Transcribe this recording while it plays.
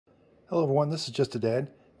Hello everyone, this is Just a Dad.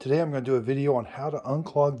 Today I'm going to do a video on how to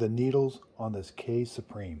unclog the needles on this K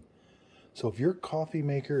Supreme. So if your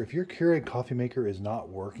Keurig coffee maker is not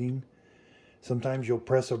working, sometimes you'll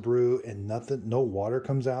press a brew and no water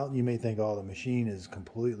comes out. You may think, oh, the machine is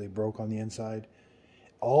completely broke on the inside.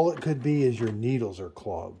 All it could be is your needles are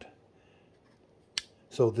clogged.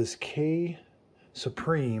 So this K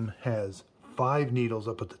Supreme has 5 needles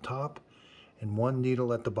up at the top and 1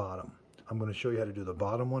 needle at the bottom. I'm going to show you how to do the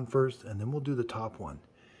bottom one first, and then we'll do the top one.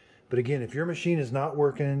 But again, if your machine is not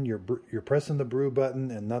working, you're pressing the brew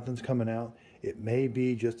button and nothing's coming out, it may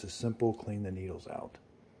be just a simple clean the needles out.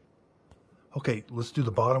 Okay, let's do the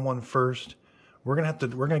bottom one first. We're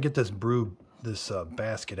gonna get this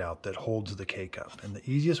basket out that holds the K cup, and the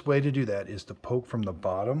easiest way to do that is to poke from the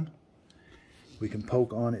bottom. We can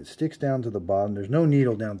poke on it, sticks down to the bottom. There's no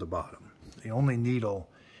needle down at the bottom. The only needle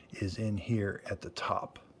is in here at the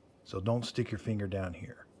top. So don't stick your finger down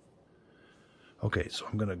here. Okay, so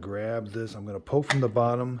I'm going to grab this. I'm going to poke from the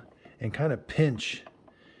bottom and kind of pinch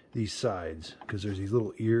these sides because there's these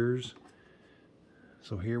little ears.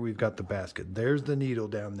 So here we've got the basket. There's the needle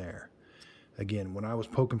down there. Again, when I was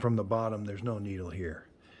poking from the bottom, there's no needle here.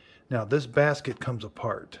 Now this basket comes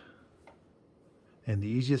apart. And the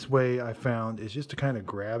easiest way I found is just to kind of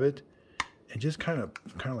grab it and just kind of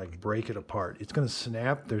like break it apart. It's going to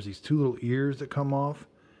snap. There's these 2 little ears that come off.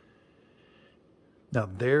 Now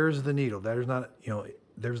there's the needle. That is not,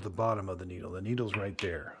 there's the bottom of the needle. The needle's right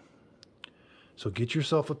there. So get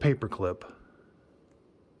yourself a paper clip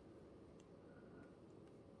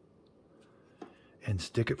and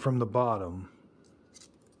stick it from the bottom.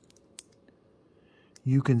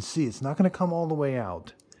 You can see it's not going to come all the way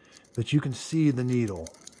out, but you can see the needle.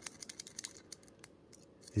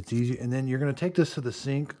 It's easy. And then you're going to take this to the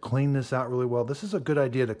sink, clean this out really well. This is a good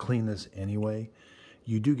idea to clean this anyway.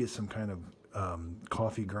 You do get some kind of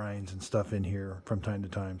coffee grinds and stuff in here from time to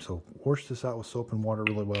time, so wash this out with soap and water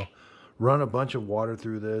really well. Run a bunch of water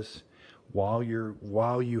through this while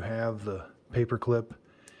you have the paper clip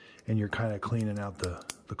and you're kind of cleaning out the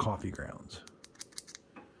coffee grounds.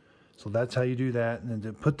 So that's how you do that. And then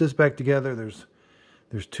to put this back together,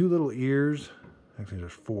 there's 2 little ears. Actually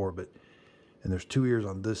there's 4, and there's 2 ears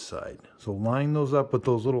on this side. So line those up with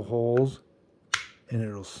those little holes and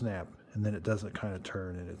it'll snap. And then it doesn't kind of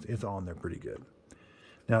turn, and it's on there pretty good.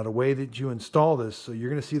 Now the way that you install this, so you're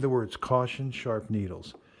going to see the words caution sharp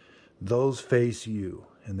needles. Those face you,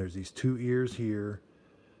 and there's these 2 ears here.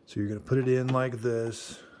 So you're going to put it in like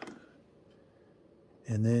this,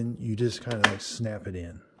 and then you just kind of like snap it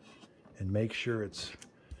in and make sure it's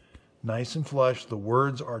nice and flush. The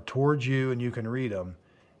words are towards you and you can read them,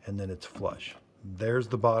 and then it's flush. There's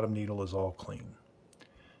the bottom needle is all clean.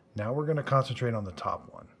 Now we're going to concentrate on the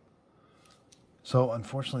top one. So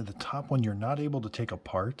unfortunately the top one you're not able to take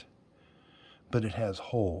apart, but it has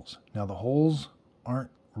holes. Now the holes aren't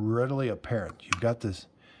readily apparent. You've got this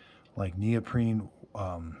like neoprene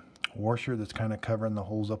washer that's kind of covering the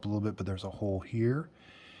holes up a little bit, but there's a hole here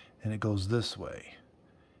and it goes this way.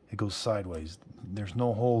 It goes sideways. There's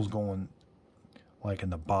no holes going like in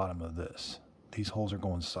the bottom of this. These holes are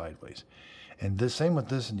going sideways. And the same with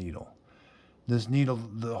this needle. This needle,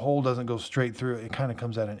 the hole doesn't go straight through. It kind of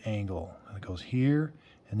comes at an angle. It goes here,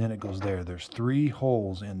 and then it goes there. There's 3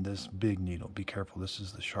 holes in this big needle. Be careful. This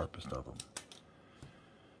is the sharpest of them.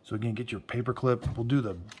 So again, get your paper clip. We'll do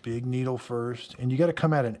the big needle first. And you got to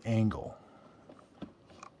come at an angle.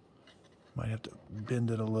 Might have to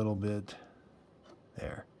bend it a little bit.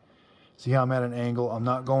 There. See how I'm at an angle? I'm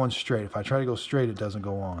not going straight. If I try to go straight, it doesn't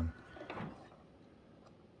go on.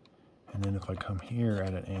 And then if I come here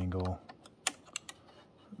at an angle,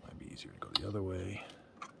 easier to go the other way.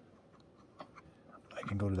 I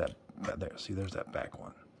can go to that there. See, there's that back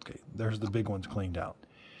one. Okay, there's the big ones cleaned out.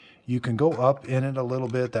 You can go up in it a little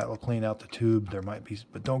bit. That will clean out the tube. There might be,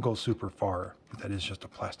 but don't go super far. That is just a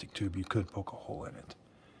plastic tube. You could poke a hole in it.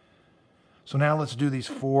 So now let's do these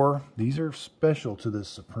 4. These are special to this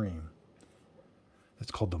Supreme.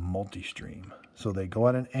 It's called the multi-stream. So they go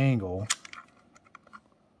at an angle.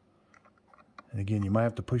 And again, you might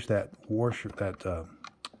have to push that washer, that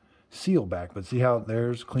seal back, but see how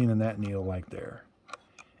there's cleaning that needle like there.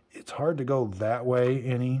 It's hard to go that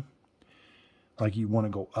way like you want to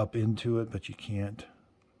go up into it, but you can't.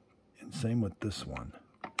 And same with this one.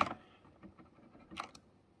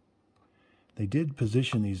 They did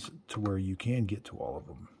position these to where you can get to all of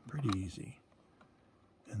them pretty easy.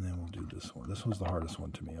 And then we'll do this one. This was the hardest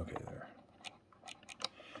one to me. Okay, there.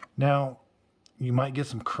 Now you might get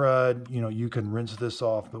some crud, you can rinse this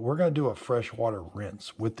off, but we're going to do a fresh water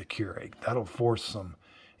rinse with the Keurig. That'll force some.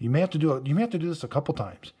 You may have to do this a couple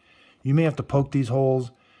times. You may have to poke these holes,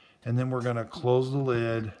 And then we're going to close the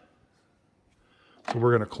lid. So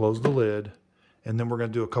we're going to close the lid, and then we're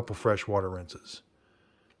going to do a couple freshwater rinses.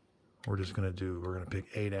 We're going to pick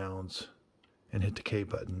 8 ounce and hit the K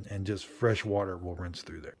button, and just fresh water will rinse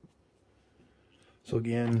through there. So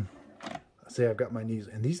again, say I've got my knees,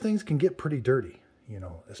 and these things can get pretty dirty, you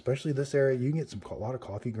know, especially this area. You can get a lot of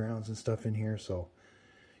coffee grounds and stuff in here, so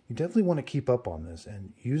you definitely want to keep up on this.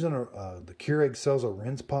 And using the Keurig sells a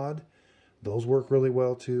rinse pod. Those work really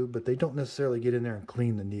well too, but they don't necessarily get in there and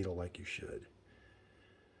clean the needle like you should.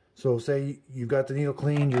 So say you've got the needle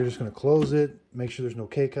clean, you're just going to close it, make sure there's no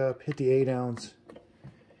K-cup, hit the 8 ounce,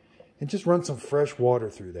 and just run some fresh water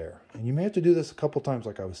through there. And you may have to do this a couple times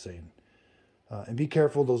like I was saying. And be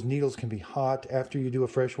careful, those needles can be hot. After you do a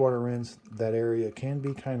freshwater rinse, that area can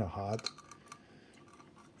be kind of hot.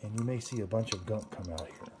 And you may see a bunch of gunk come out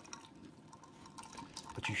here.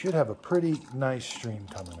 But you should have a pretty nice stream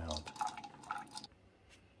coming out.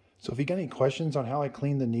 So if you got any questions on how I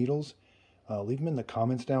clean the needles, leave them in the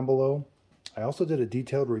comments down below. I also did a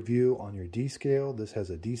detailed review on your descale. This has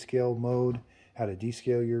a descale mode, how to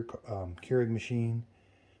descale your Keurig machine.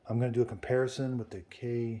 I'm going to do a comparison with the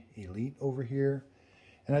K Elite over here.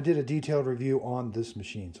 And I did a detailed review on this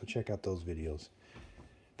machine, so check out those videos.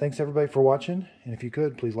 Thanks everybody for watching, and if you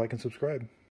could, please like and subscribe.